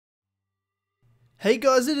Hey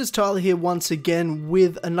guys, it is Tyler here once again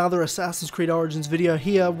with another Assassin's Creed Origins video.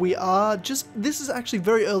 Here we are, this is actually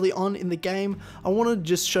very early on in the game. I want to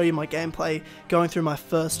just show you my gameplay going through my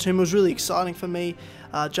first tomb. It was really exciting for me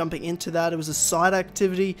jumping into that. It was a side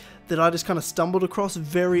activity that I just kind of stumbled across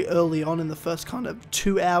very early on in the first kind of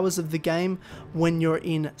 2 hours of the game when you're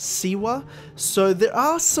in Siwa. So there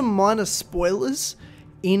are some minor spoilers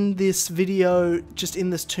in this video, just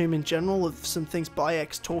in this tomb in general, of some things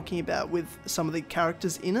Bayek's talking about with some of the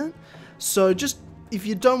characters in it. So just, if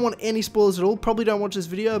you don't want any spoilers at all, probably don't watch this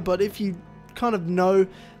video, but if you kind of know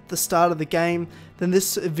the start of the game, then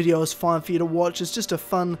this video is fine for you to watch. It's just a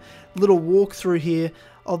fun little walkthrough here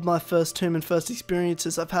of my first tomb and first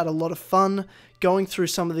experiences. I've had a lot of fun going through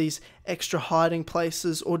some of these extra hiding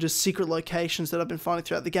places or just secret locations that I've been finding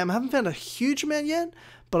throughout the game. I haven't found a huge amount yet,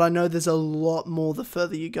 but I know there's a lot more the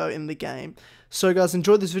further you go in the game. So guys,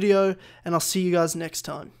 enjoy this video, and I'll see you guys next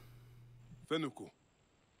time. Fenuku,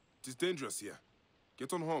 it is dangerous here.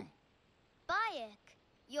 Get on home. Bayek,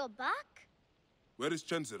 you're back? Where is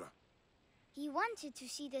Chenzira? He wanted to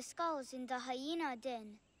see the skulls in the hyena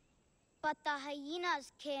den, but the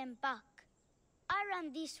hyenas came back. I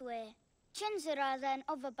ran this way. Chenzira ran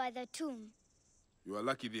over by the tomb. You are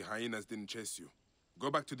lucky the hyenas didn't chase you. Go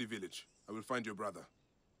back to the village. I will find your brother.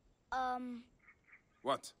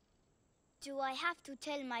 What? Do I have to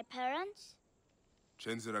tell my parents?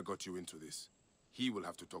 Chenzira got you into this. He will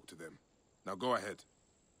have to talk to them. Now go ahead.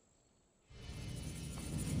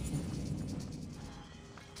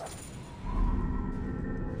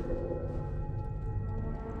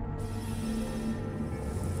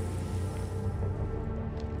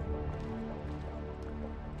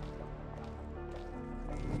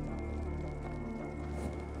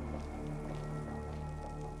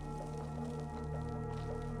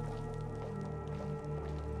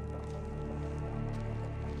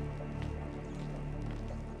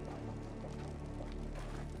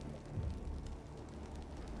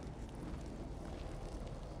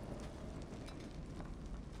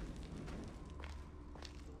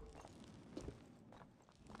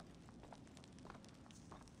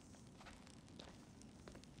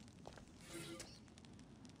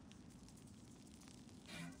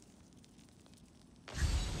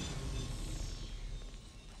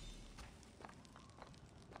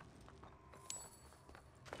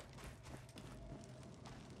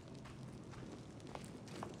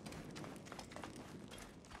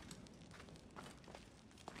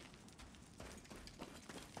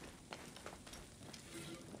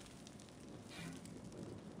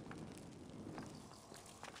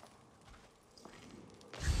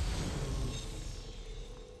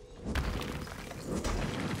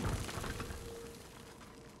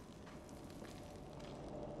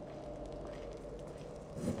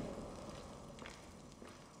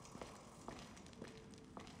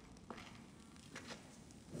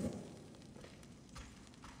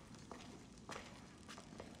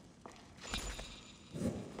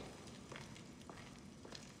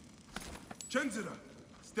 Chenzira,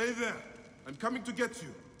 stay there. I'm coming to get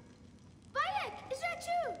you. Bayek, is that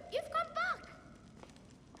you? You've come back.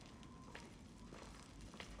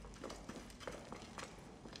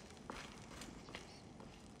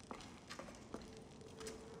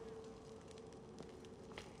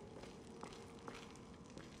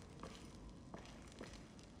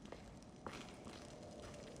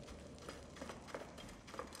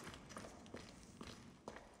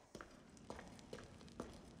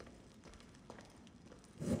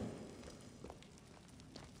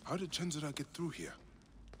 How did Chenzira get through here?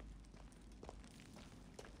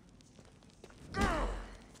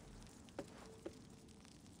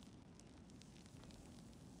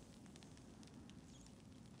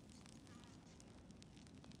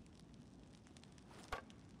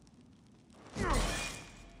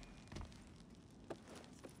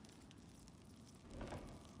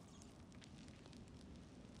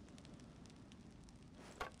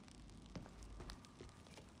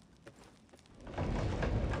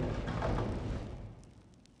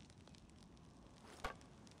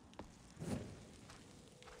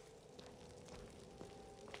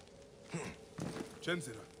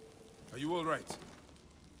 Chenzira, are you all right?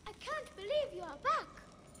 I can't believe you are back.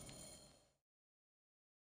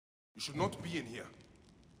 You should not be in here.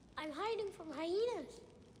 I'm hiding from hyenas.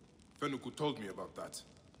 Fenuku told me about that.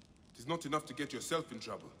 It is not enough to get yourself in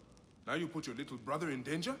trouble. Now you put your little brother in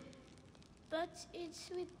danger? But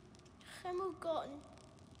it's with Hemu gone.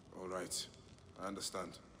 All right, I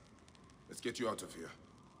understand. Let's get you out of here.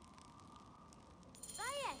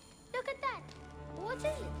 Bayek, look at that. What is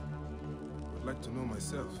it? I'd like to know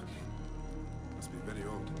myself. Must be very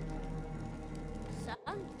old.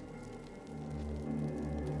 Son?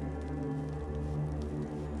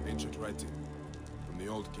 writing from the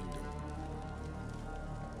Old Kingdom.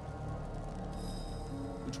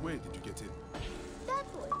 Which way did you get in? That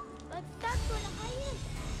way, but that's where the hyenas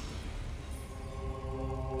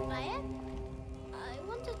are. Maya, I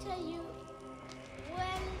want to tell you,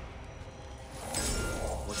 well...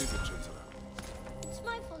 What is it, Chancellor? It's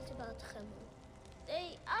my fault about Khemu.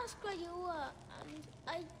 They asked where you were, and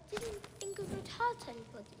I didn't think it would hurt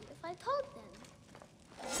anybody if I told them.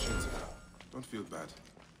 Chancellor, don't feel bad.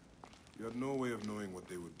 You had no way of knowing what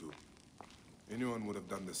they would do. Anyone would have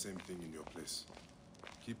done the same thing in your place.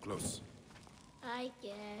 Keep close. I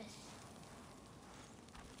guess.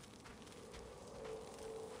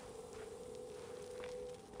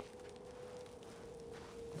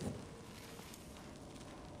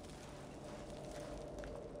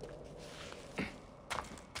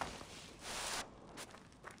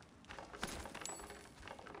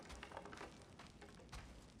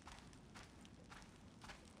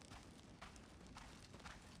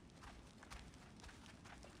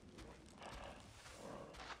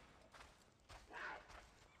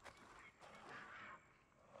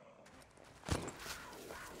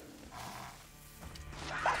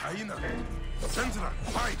 Hyena! Chancellor,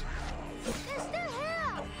 hide! They're still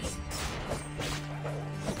here!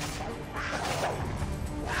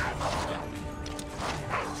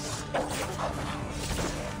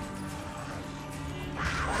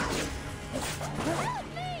 Help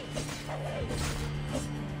me!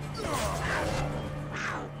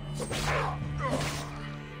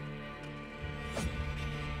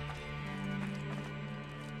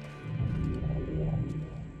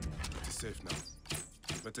 It is safe now.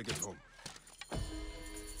 Better get home.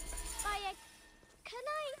 Bayek, can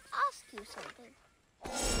I ask you something?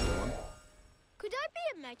 Go on. Could I be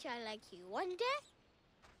a Mecha like you one day?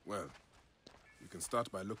 Well, you can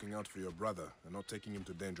start by looking out for your brother and not taking him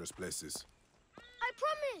to dangerous places. I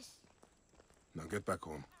promise! Now get back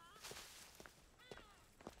home.